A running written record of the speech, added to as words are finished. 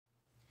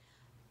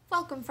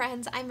Welcome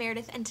friends, I'm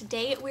Meredith and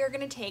today we are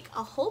going to take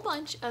a whole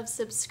bunch of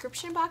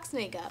subscription box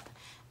makeup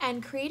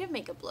and create a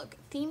makeup look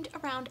themed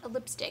around a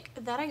lipstick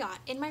that I got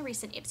in my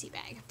recent IPSY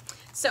bag.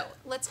 So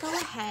let's go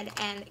ahead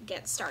and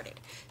get started.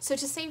 So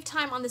to save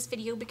time on this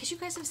video, because you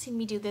guys have seen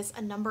me do this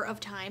a number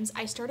of times,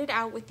 I started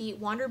out with the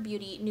Wander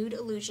Beauty Nude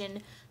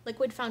Illusion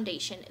Liquid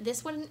Foundation.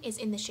 This one is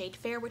in the shade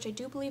Fair, which I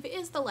do believe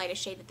is the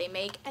lightest shade that they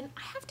make, and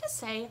I have to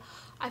say,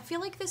 I feel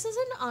like this is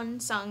an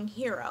unsung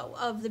hero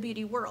of the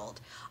beauty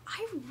world.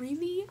 I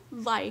really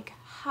like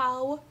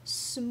how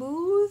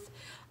smooth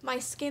my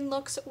skin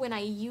looks when I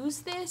use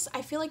this.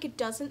 I feel like it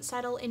doesn't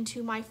settle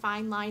into my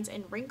fine lines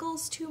and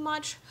wrinkles too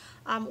much,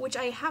 which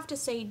I have to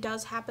say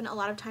does happen a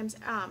lot of times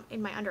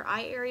in my under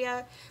eye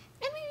area,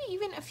 and maybe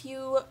even a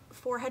few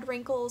forehead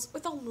wrinkles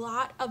with a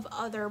lot of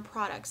other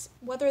products.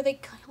 Whether they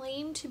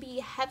claim to be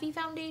heavy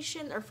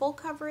foundation or full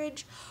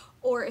coverage,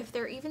 or if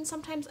they're even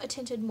sometimes a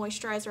tinted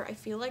moisturizer, I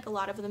feel like a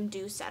lot of them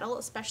do settle,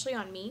 especially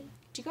on me.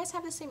 Do you guys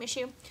have the same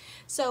issue?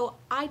 So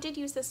I did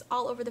use this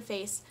all over the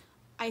face.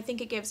 I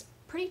think it gives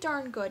pretty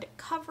darn good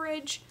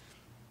coverage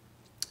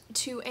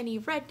to any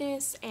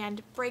redness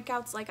and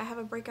breakouts. Like I have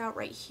a breakout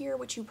right here,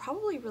 which you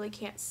probably really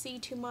can't see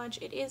too much.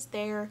 It is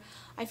there.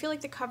 I feel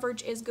like the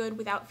coverage is good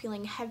without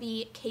feeling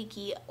heavy,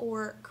 cakey,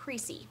 or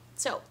creasy.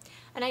 So,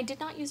 and I did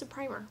not use a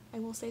primer, I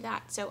will say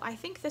that. So I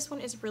think this one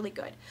is really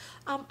good.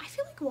 I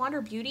feel like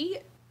Wander Beauty,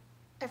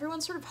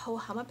 everyone's sort of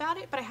ho-hum about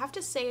it, but I have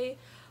to say,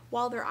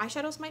 while their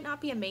eyeshadows might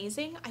not be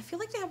amazing, I feel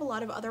like they have a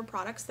lot of other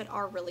products that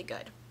are really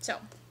good. So,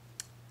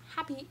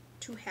 happy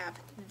to have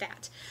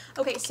that.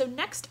 Okay, so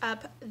next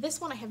up, this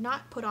one I have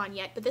not put on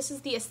yet, but this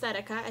is the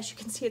Asthetica. As you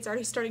can see, it's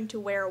already starting to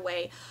wear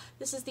away.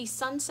 This is the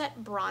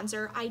Sunset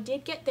Bronzer. I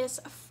did get this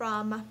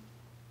from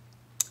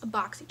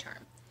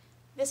Boxycharm.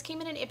 This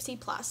came in an IPSY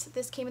Plus.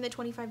 This came in the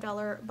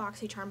 $25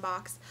 Boxycharm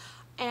box.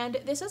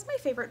 And this is my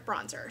favorite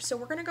bronzer. So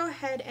we're going to go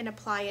ahead and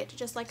apply it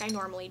just like I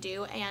normally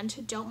do.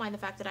 And don't mind the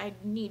fact that I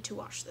need to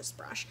wash this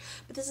brush.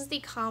 But this is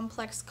the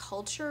Complex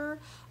Culture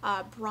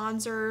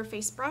bronzer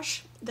face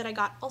brush that I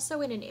got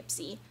also in an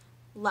IPSY.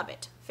 Love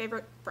it.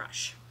 Favorite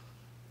brush.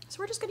 So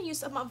we're just going to use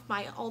some of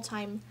my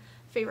all-time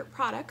favorite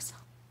products.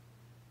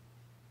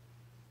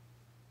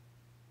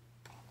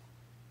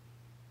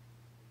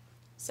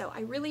 So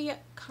I really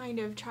kind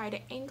of try to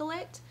angle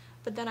it,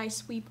 but then I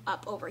sweep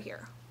up over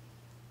here.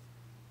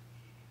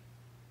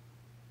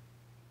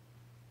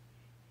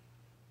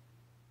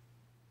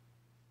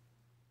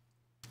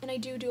 And I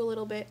do a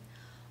little bit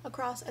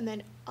across and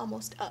then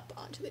almost up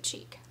onto the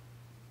cheek.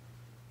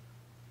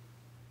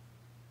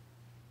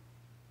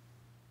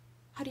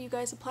 How do you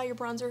guys apply your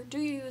bronzer? Do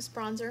you use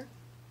bronzer?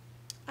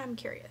 I'm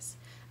curious.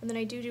 And then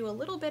I do a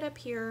little bit up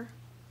here.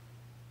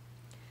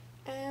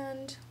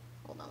 And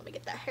hold on, let me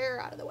get that hair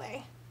out of the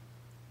way.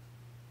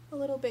 A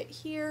little bit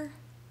here.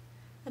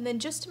 And then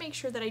just to make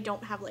sure that I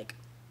don't have like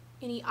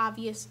any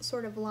obvious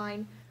sort of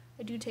line,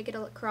 I do take it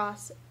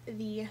across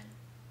the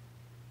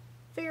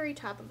very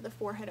top of the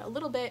forehead a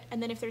little bit,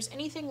 and then if there's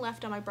anything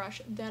left on my brush,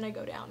 then I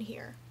go down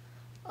here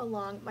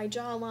along my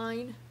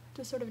jawline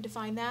to sort of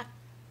define that,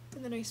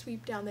 and then I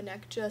sweep down the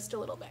neck just a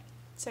little bit.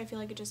 So I feel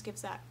like it just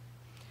gives that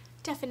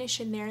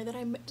definition there that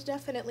I'm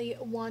definitely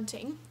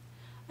wanting,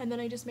 and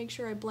then I just make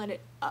sure I blend it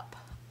up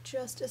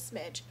just a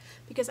smidge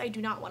because I do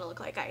not want to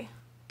look like I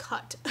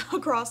cut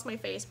across my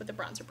face with the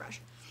bronzer brush.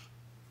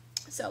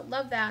 So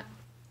love that.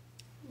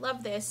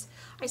 Love this.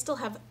 I still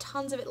have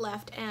tons of it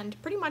left,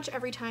 and pretty much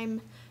every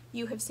time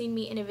you have seen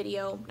me in a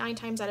video, 9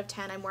 times out of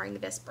 10, I'm wearing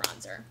this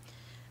bronzer.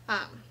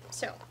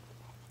 So,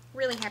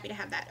 really happy to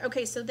have that.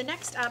 Okay, so the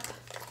next up,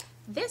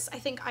 this I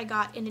think I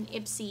got in an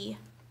IPSY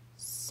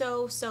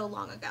so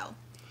long ago.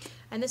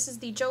 And this is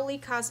the Joli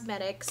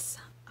Cosmetics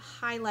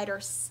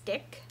Highlighter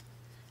Stick.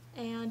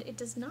 And it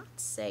does not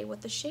say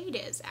what the shade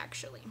is,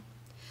 actually.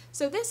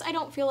 So this I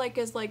don't feel like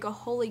is like a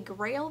holy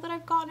grail that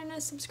I've gotten in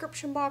a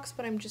subscription box,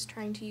 but I'm just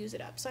trying to use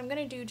it up. So I'm going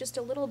to do just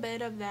a little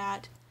bit of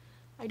that.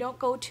 I don't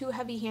go too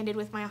heavy-handed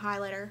with my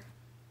highlighter.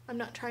 I'm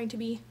not trying to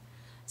be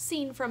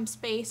seen from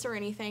space or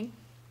anything.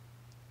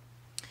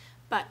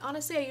 But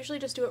honestly, I usually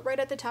just do it right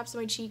at the tops of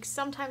my cheeks.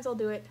 Sometimes I'll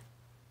do it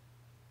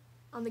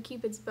on the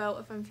Cupid's bow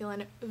if I'm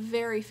feeling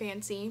very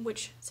fancy,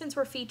 which since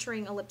we're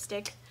featuring a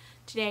lipstick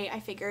today, I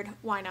figured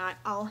why not?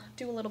 I'll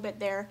do a little bit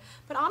there.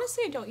 But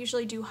honestly, I don't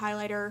usually do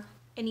highlighter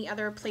any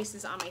other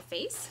places on my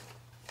face.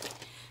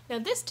 Now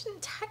this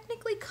didn't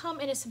technically come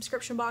in a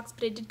subscription box,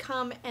 but it did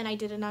come and I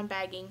did an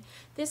unbagging.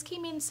 This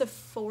came in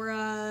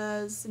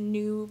Sephora's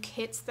new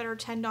kits that are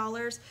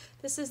 $10.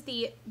 This is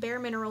the Bare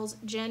Minerals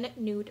Gen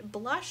Nude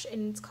Blush,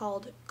 and it's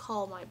called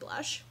Call My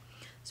Blush.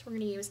 So we're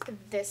going to use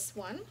this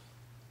one.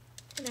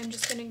 And I'm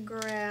just going to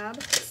grab,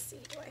 let's see,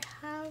 do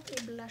I have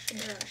a blush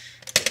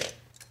brush?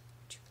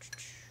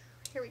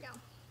 Here we go.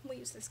 We'll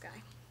use this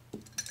guy.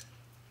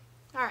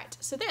 Alright,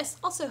 so this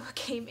also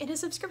came in a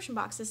subscription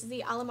box. This is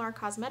the Alamar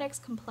Cosmetics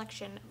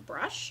Complexion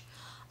Brush.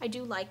 I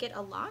do like it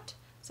a lot,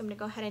 so I'm going to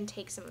go ahead and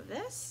take some of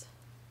this.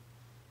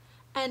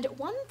 And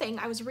one thing,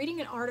 I was reading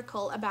an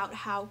article about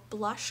how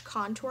blush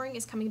contouring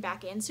is coming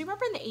back in. So you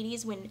remember in the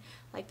 80s when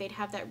like they'd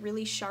have that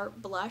really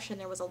sharp blush and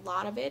there was a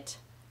lot of it,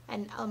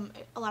 and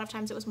a lot of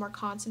times it was more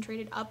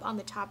concentrated up on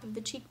the top of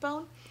the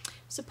cheekbone.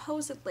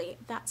 Supposedly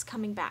that's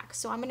coming back.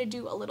 So I'm going to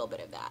do a little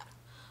bit of that.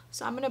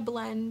 So I'm going to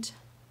blend,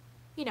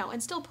 you know,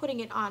 and still putting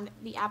it on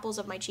the apples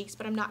of my cheeks,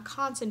 but I'm not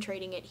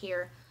concentrating it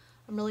here.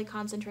 I'm really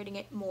concentrating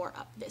it more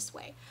up this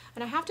way.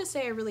 And I have to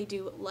say I really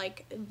do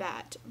like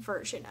that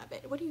version of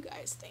it. What do you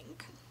guys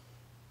think?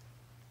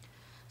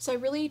 So I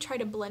really try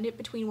to blend it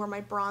between where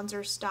my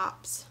bronzer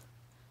stops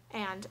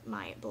and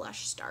my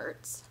blush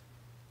starts.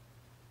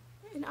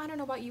 And I don't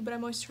know about you, but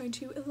I'm always trying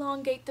to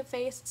elongate the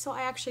face, so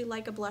I actually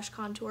like a blush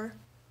contour.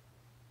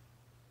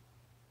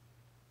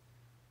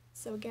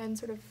 So again,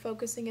 sort of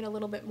focusing it a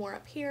little bit more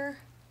up here.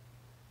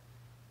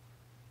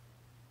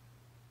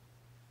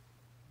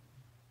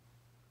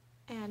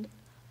 And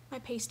my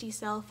pasty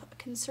self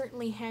can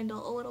certainly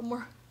handle a little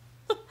more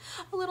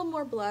a little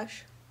more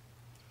blush.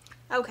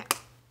 Okay,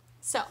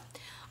 so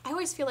I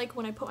always feel like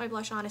when I put my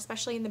blush on,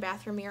 especially in the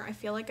bathroom mirror, I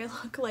feel like I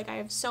look like I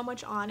have so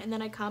much on, and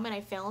then I come and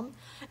I film,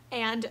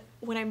 and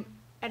when I'm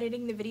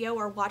editing the video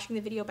or watching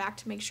the video back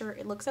to make sure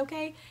it looks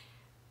okay,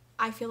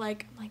 I feel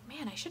like,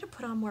 man, I should have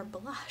put on more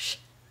blush.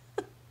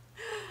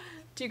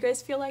 Do you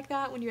guys feel like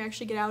that when you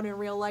actually get out in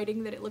real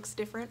lighting, that it looks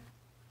different?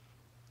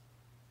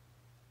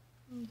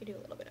 You can do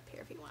a little bit up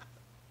here if you want.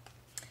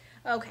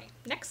 Okay,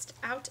 next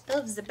out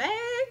of the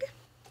bag,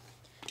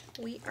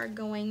 we are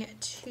going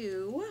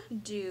to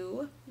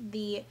do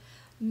the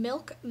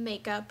Milk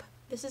Makeup.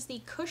 This is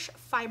the Kush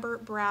Fiber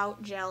Brow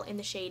Gel in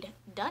the shade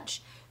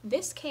Dutch.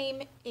 This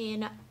came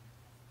in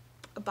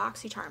a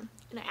Boxycharm,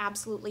 and I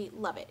absolutely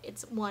love it.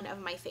 It's one of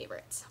my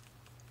favorites.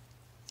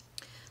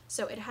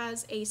 So it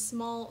has a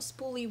small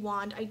spoolie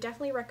wand. I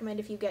definitely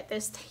recommend if you get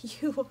this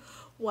that you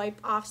wipe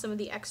off some of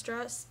the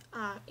extras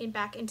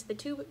back into the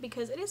tube,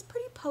 because it is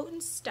pretty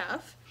potent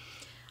stuff.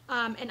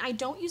 And I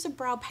don't use a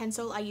brow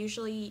pencil. I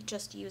usually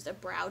just use a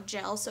brow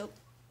gel. So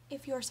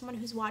if you're someone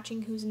who's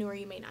watching who's newer,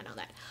 you may not know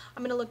that.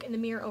 I'm going to look in the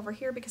mirror over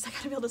here because I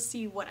gotta be able to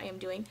see what I am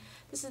doing.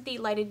 This is the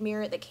lighted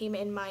mirror that came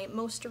in my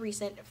most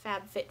recent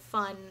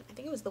FabFitFun, I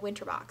think it was the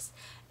winter box.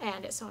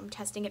 And so I'm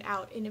testing it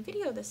out in a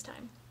video this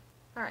time.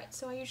 Alright,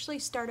 so I usually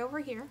start over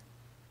here,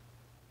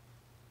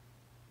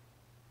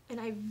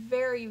 and I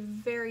very,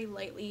 very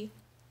lightly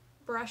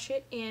brush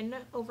it in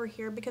over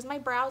here, because my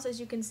brows, as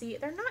you can see,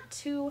 they're not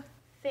too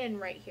thin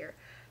right here.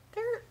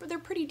 They're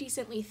pretty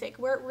decently thick.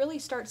 Where it really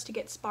starts to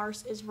get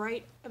sparse is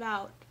right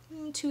about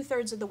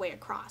 2/3 of the way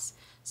across.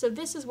 So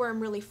this is where I'm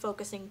really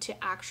focusing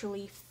to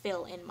actually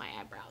fill in my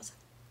eyebrows.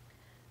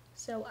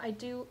 So I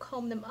do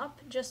comb them up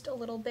just a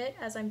little bit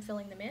as I'm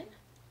filling them in.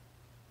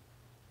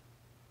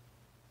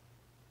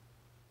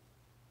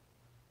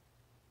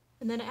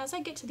 And then as I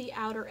get to the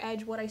outer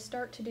edge, what I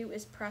start to do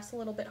is press a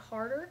little bit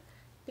harder,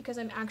 because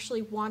I'm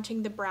actually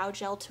wanting the brow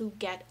gel to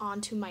get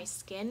onto my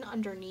skin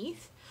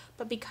underneath.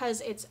 But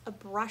because it's a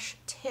brush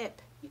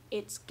tip,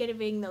 it's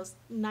giving those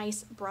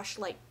nice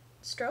brush-like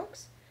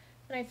strokes.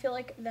 And I feel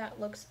like that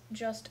looks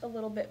just a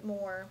little bit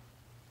more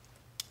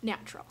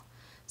natural.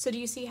 So do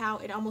you see how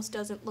it almost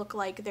doesn't look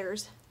like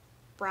there's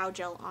brow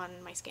gel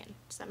on my skin?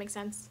 Does that make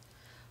sense?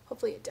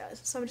 Hopefully it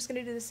does. So I'm just going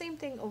to do the same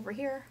thing over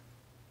here.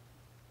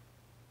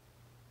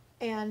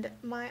 And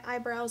my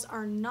eyebrows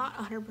are not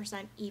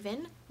 100%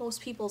 even.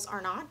 Most people's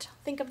are not.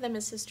 Think of them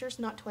as sisters,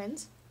 not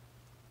twins.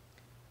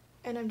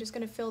 And I'm just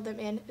going to fill them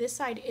in. This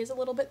side is a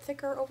little bit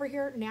thicker over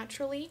here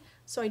naturally,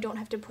 so I don't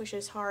have to push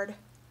as hard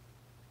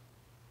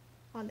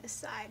on this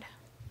side.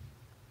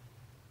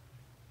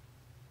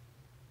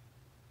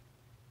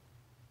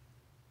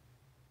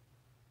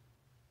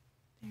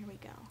 There we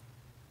go.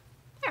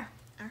 There.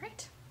 All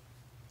right.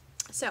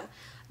 So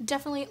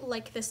definitely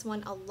like this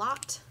one a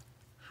lot.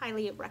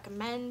 Highly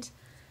recommend.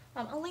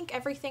 I'll link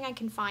everything I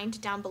can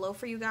find down below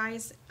for you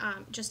guys,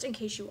 just in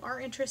case you are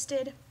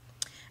interested.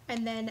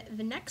 And then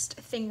the next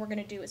thing we're going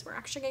to do is we're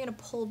actually going to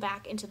pull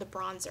back into the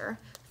bronzer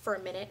for a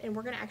minute, and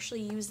we're going to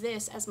actually use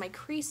this as my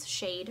crease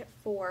shade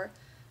for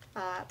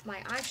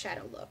my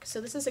eyeshadow look.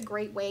 So this is a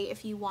great way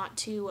if you want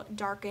to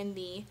darken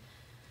the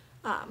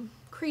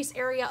crease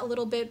area a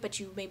little bit,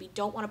 but you maybe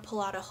don't want to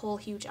pull out a whole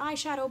huge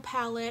eyeshadow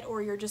palette,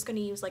 or you're just going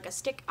to use like a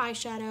stick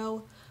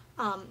eyeshadow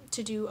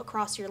to do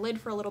across your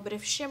lid for a little bit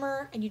of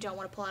shimmer, and you don't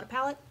want to pull out a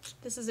palette.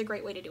 This is a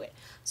great way to do it.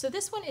 So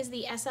this one is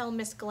the SL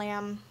Miss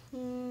Glam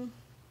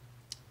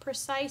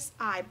Precise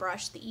Eye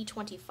Brush, the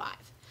E25.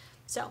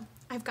 So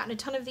I've gotten a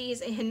ton of these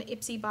in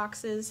IPSY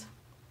boxes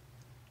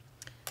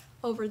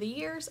over the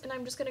years, and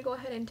I'm just going to go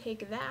ahead and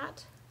take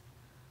that.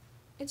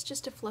 It's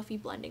just a fluffy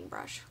blending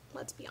brush,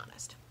 let's be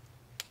honest.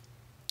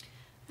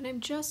 And I'm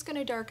just going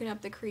to darken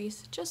up the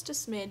crease just a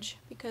smidge,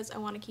 because I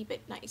want to keep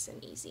it nice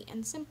and easy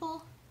and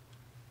simple.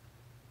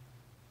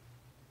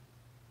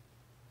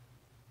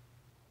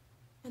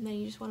 And then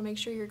you just want to make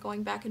sure you're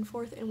going back and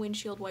forth in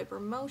windshield wiper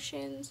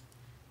motions,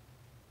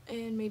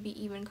 and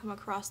maybe even come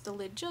across the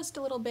lid just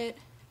a little bit.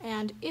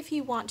 And if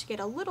you want to get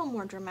a little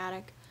more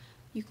dramatic,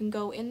 you can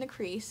go in the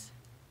crease,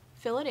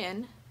 fill it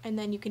in, and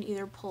then you can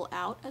either pull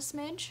out a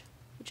smidge,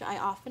 which I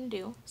often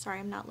do. Sorry,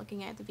 I'm not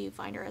looking at the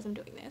viewfinder as I'm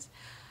doing this.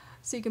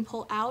 So you can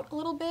pull out a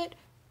little bit,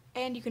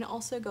 and you can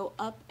also go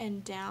up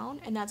and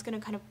down, and that's going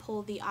to kind of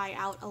pull the eye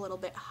out a little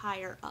bit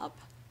higher up.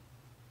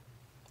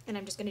 And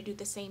I'm just going to do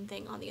the same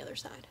thing on the other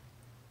side.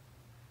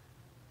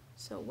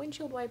 So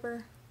windshield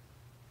wiper.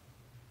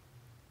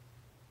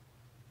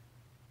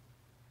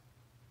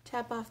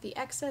 Tap off the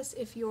excess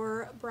if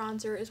your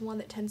bronzer is one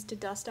that tends to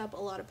dust up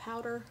a lot of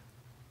powder.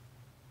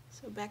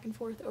 So back and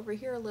forth over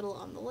here, a little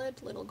on the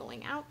lid, little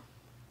going out.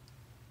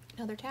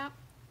 Another tap,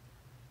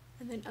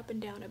 and then up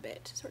and down a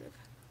bit to sort of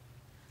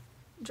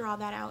draw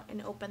that out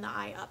and open the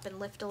eye up and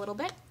lift a little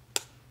bit.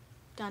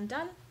 Done,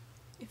 done.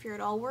 If you're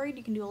at all worried,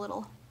 you can do a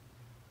little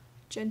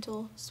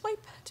gentle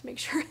swipe to make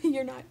sure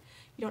you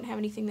don't have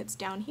anything that's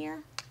down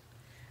here.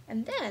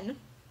 And then,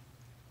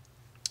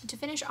 to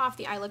finish off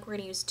the eye look, we're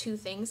going to use two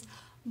things.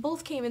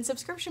 Both came in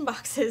subscription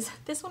boxes.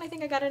 This one I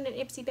think I got in an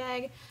IPSY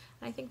bag,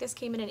 and I think this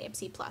came in an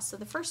IPSY Plus. So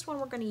the first one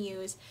we're going to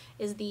use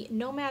is the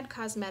Nomad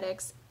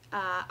Cosmetics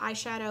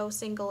eyeshadow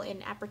single in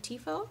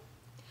Aperitivo,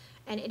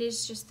 and it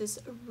is just this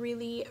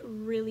really,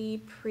 really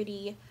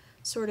pretty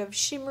sort of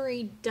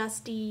shimmery,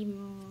 dusty,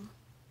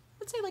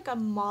 let's say like a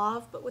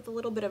mauve, but with a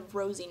little bit of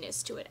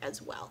rosiness to it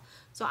as well.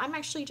 So I'm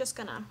actually just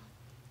gonna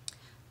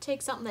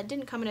take something that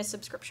didn't come in a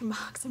subscription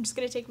box. I'm just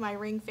gonna take my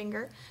ring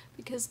finger,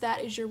 because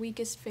that is your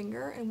weakest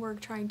finger, and we're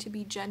trying to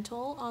be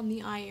gentle on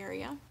the eye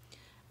area.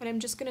 And I'm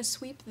just gonna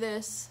sweep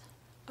this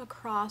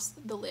across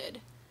the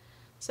lid.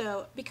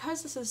 So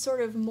because this is sort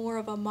of more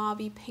of a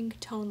mauvey pink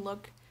tone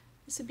look,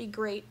 this would be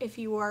great if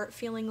you are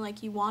feeling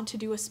like you want to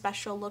do a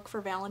special look for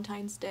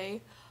Valentine's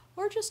Day,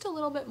 or just a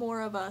little bit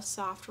more of a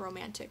soft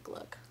romantic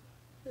look.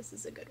 This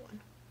is a good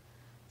one.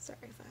 Sorry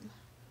if I'm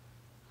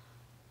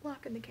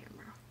blocking the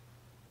camera.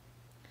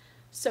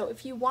 So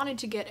if you wanted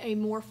to get a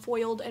more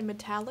foiled and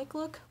metallic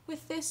look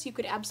with this, you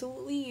could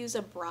absolutely use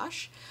a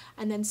brush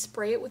and then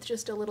spray it with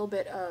just a little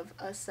bit of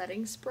a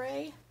setting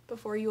spray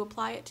before you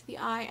apply it to the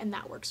eye, and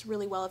that works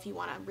really well if you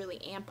want to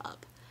really amp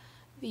up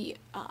the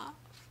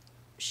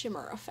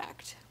shimmer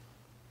effect.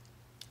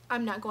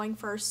 I'm not going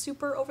for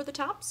super over the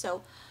top,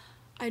 so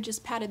I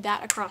just patted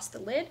that across the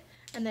lid.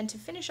 And then to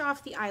finish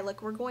off the eye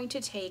look, we're going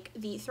to take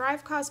the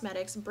Thrive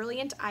Cosmetics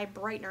Brilliant Eye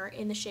Brightener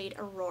in the shade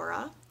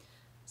Aurora.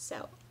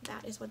 So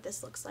that is what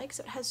this looks like.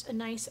 So it has a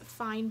nice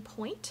fine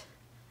point,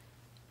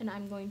 and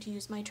I'm going to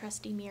use my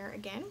trusty mirror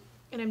again,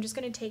 and I'm just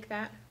going to take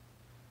that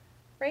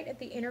right at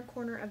the inner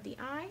corner of the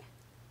eye.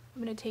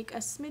 I'm going to take a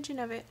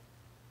smidgen of it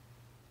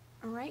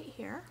right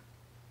here,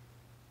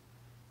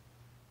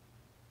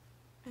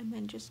 and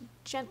then just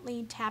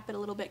gently tap it a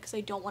little bit because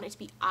I don't want it to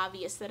be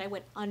obvious that I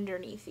went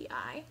underneath the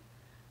eye.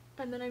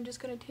 And then I'm just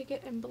going to take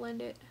it and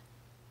blend it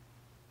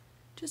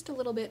just a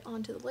little bit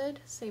onto the lid.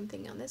 Same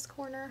thing on this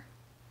corner.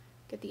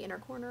 Get the inner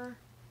corner,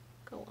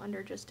 go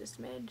under just a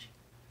smidge,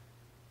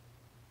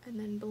 and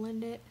then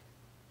blend it.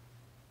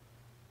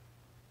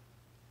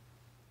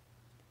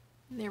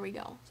 And there we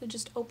go. So it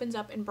just opens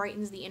up and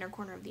brightens the inner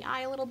corner of the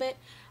eye a little bit.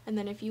 And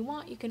then if you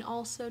want, you can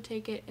also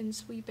take it and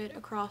sweep it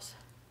across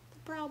the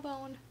brow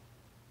bone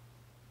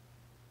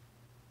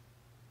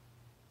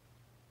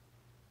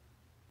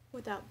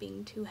without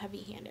being too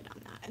heavy-handed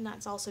on that. And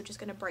that's also just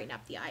going to brighten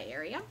up the eye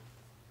area.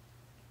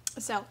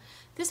 So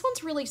this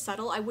one's really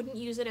subtle. I wouldn't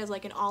use it as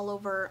like an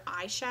all-over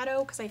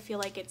eyeshadow because I feel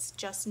like it's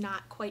just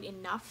not quite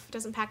enough. It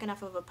doesn't pack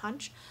enough of a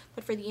punch.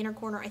 But for the inner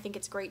corner, I think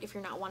it's great if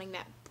you're not wanting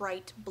that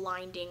bright,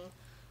 blinding,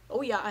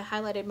 oh yeah, I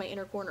highlighted my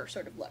inner corner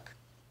sort of look.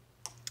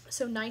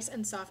 So nice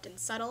and soft and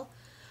subtle.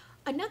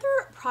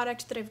 Another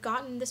product that I've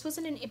gotten, this was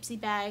in an IPSY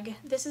bag.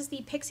 This is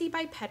the Pixie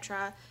by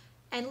Petra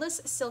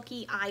Endless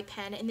Silky Eye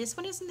Pen, and this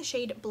one is in the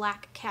shade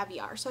Black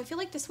Caviar. So I feel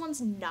like this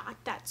one's not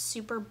that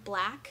super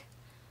black,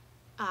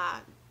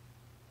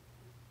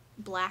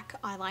 black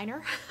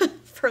eyeliner,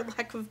 for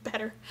lack of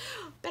better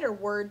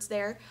words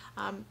there.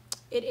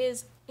 It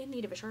is in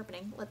need of a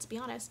sharpening, let's be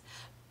honest.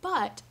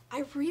 But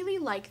I really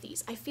like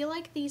these. I feel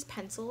like these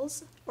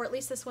pencils, or at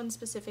least this one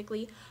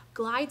specifically,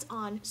 glides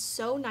on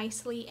so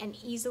nicely and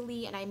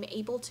easily, and I'm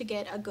able to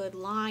get a good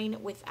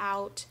line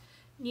without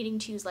needing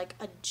to use like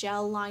a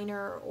gel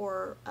liner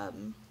or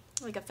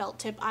like a felt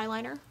tip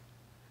eyeliner.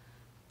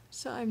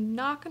 So I'm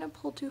not going to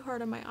pull too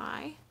hard on my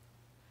eye,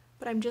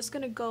 but I'm just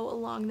going to go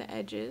along the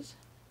edges.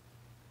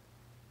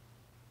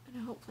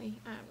 And hopefully,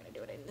 I'm going to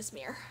do it in this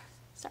mirror.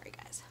 Sorry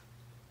guys.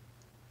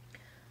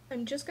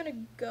 I'm just going to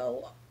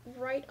go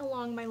right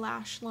along my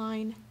lash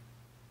line.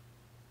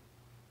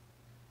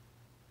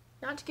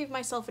 Not to give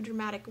myself a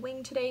dramatic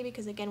wing today,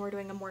 because again, we're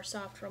doing a more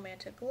soft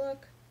romantic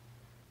look.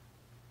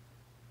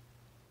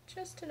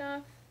 Just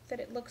enough that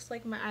it looks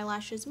like my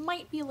eyelashes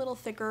might be a little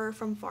thicker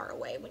from far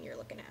away when you're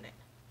looking at it.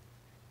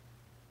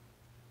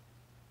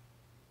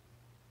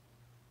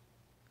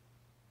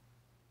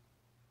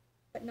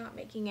 But not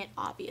making it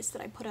obvious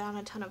that I put on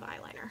a ton of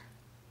eyeliner.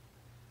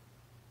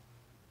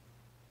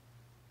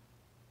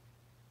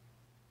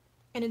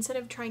 And instead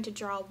of trying to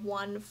draw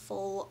one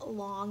full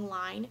long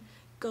line,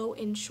 go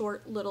in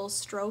short little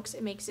strokes.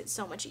 It makes it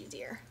so much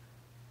easier.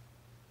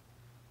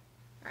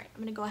 All right,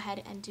 I'm gonna go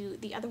ahead and do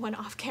the other one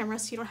off camera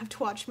so you don't have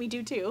to watch me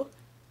do two.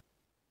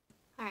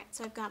 All right,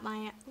 so I've got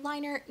my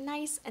liner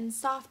nice and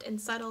soft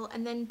and subtle,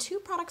 and then two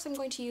products I'm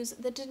going to use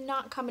that did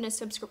not come in a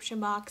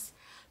subscription box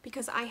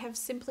because I have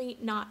simply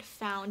not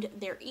found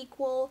their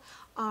equal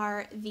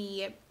are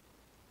the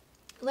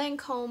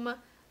Lancome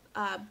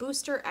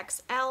Booster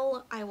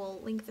XL. I will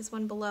link this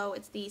one below.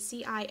 It's the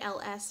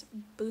CILS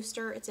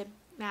Booster. It's a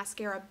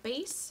mascara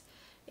base.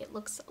 It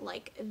looks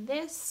like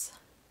this.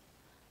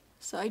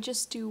 So I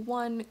just do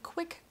one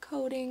quick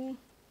coating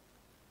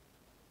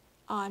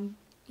on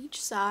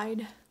each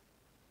side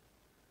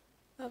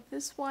of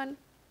this one.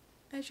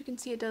 As you can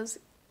see, it does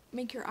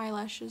make your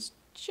eyelashes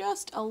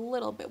just a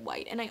little bit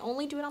white, and I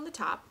only do it on the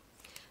top.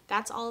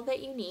 That's all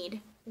that you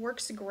need.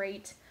 Works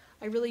great.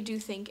 I really do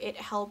think it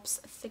helps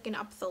thicken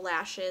up the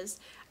lashes.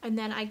 And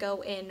then I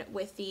go in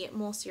with the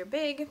Monsieur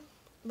Big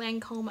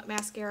Lancome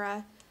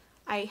mascara.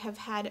 I have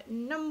had a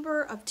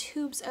number of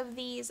tubes of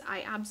these.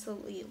 I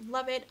absolutely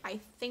love it. I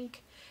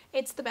think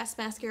it's the best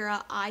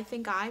mascara I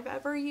think I've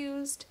ever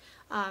used,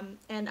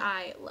 and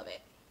I love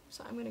it.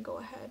 So I'm gonna go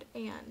ahead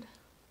and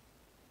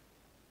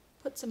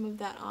put some of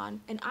that on,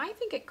 and I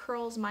think it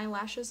curls my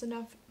lashes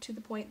enough to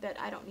the point that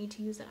I don't need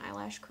to use an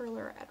eyelash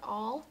curler at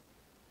all.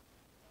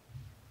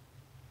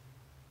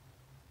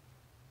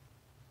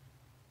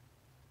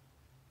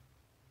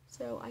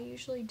 So I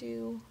usually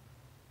do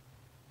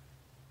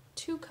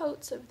 2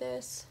 coats of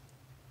this.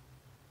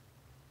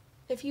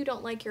 If you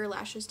don't like your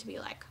lashes to be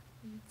like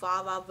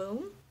va va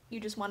voom, you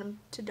just want them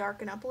to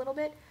darken up a little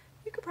bit,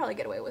 you could probably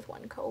get away with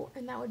 1 coat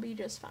and that would be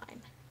just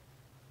fine.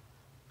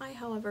 I,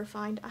 however,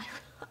 find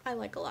I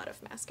like a lot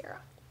of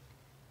mascara.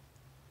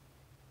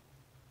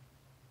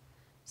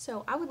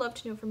 So I would love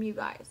to know from you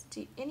guys,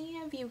 do any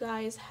of you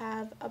guys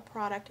have a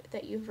product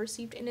that you've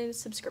received in a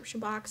subscription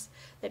box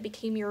that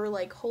became your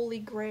like holy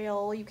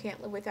grail, you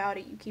can't live without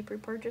it, you keep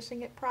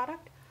repurchasing it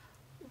product?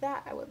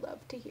 That I would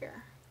love to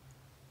hear.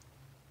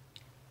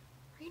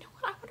 You know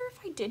what, I wonder if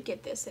I did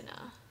get this in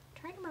a, I'm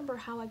trying to remember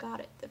how I got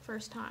it the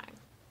first time.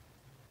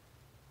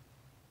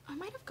 I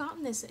might have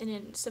gotten this in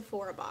a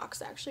Sephora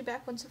box, actually,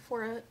 back when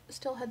Sephora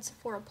still had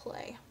Sephora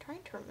Play. I'm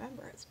trying to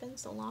remember, it's been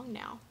so long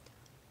now.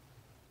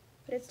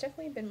 But it's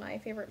definitely been my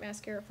favorite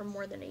mascara for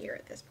more than a year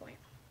at this point.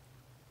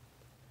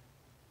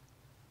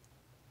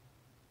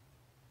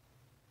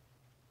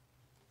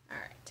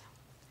 Alright,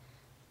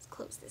 let's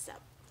close this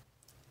up.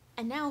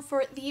 And now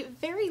for the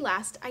very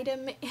last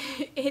item,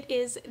 it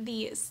is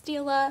the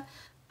Stila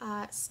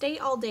Stay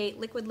All Day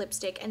Liquid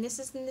Lipstick, and this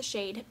is in the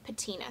shade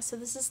Patina. So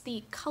this is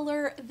the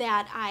color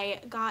that I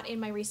got in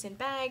my recent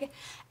bag,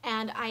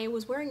 and I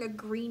was wearing a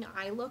green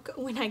eye look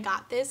when I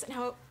got this, and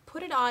I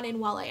put it on, and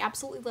while I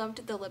absolutely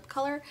loved the lip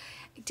color,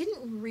 it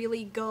didn't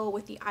really go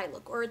with the eye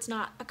look, or it's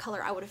not a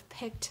color I would have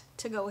picked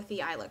to go with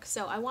the eye look.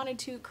 So I wanted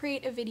to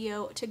create a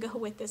video to go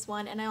with this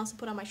one, and I also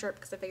put on my shirt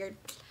because I figured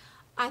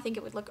I think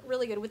it would look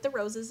really good with the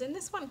roses in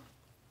this one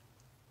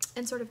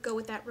and sort of go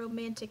with that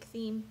romantic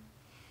theme.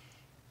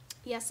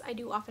 Yes, I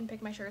do often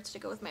pick my shirts to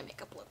go with my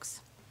makeup looks,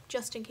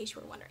 just in case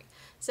you were wondering.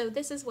 So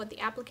this is what the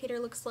applicator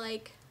looks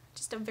like,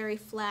 just a very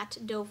flat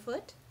doe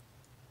foot.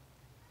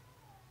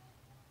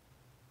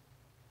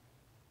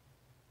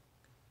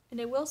 And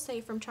I will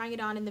say, from trying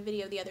it on in the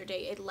video the other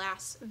day, it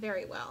lasts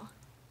very well.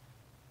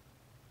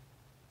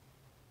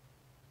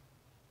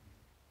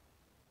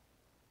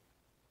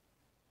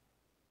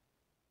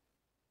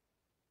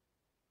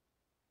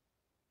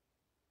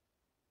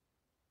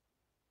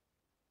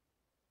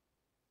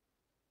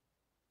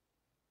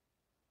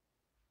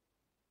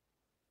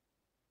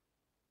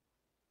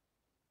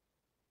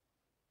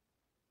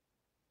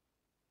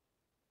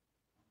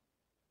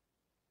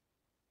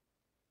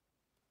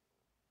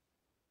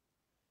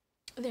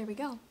 There we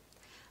go.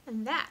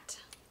 And that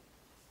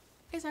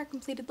is our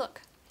completed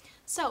look.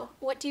 So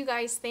what do you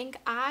guys think?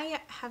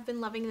 I have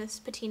been loving this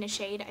patina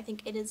shade. I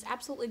think it is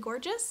absolutely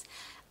gorgeous,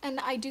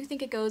 and I do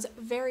think it goes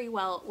very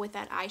well with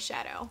that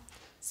eyeshadow.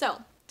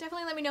 So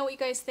definitely let me know what you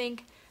guys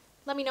think.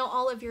 Let me know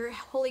all of your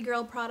holy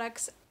grail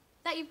products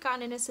that you've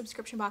gotten in a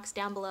subscription box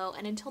down below.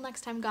 And until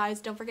next time, guys,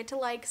 don't forget to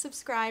like,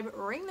 subscribe,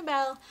 ring the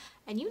bell,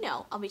 and you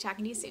know I'll be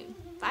talking to you soon.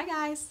 Bye,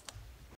 guys.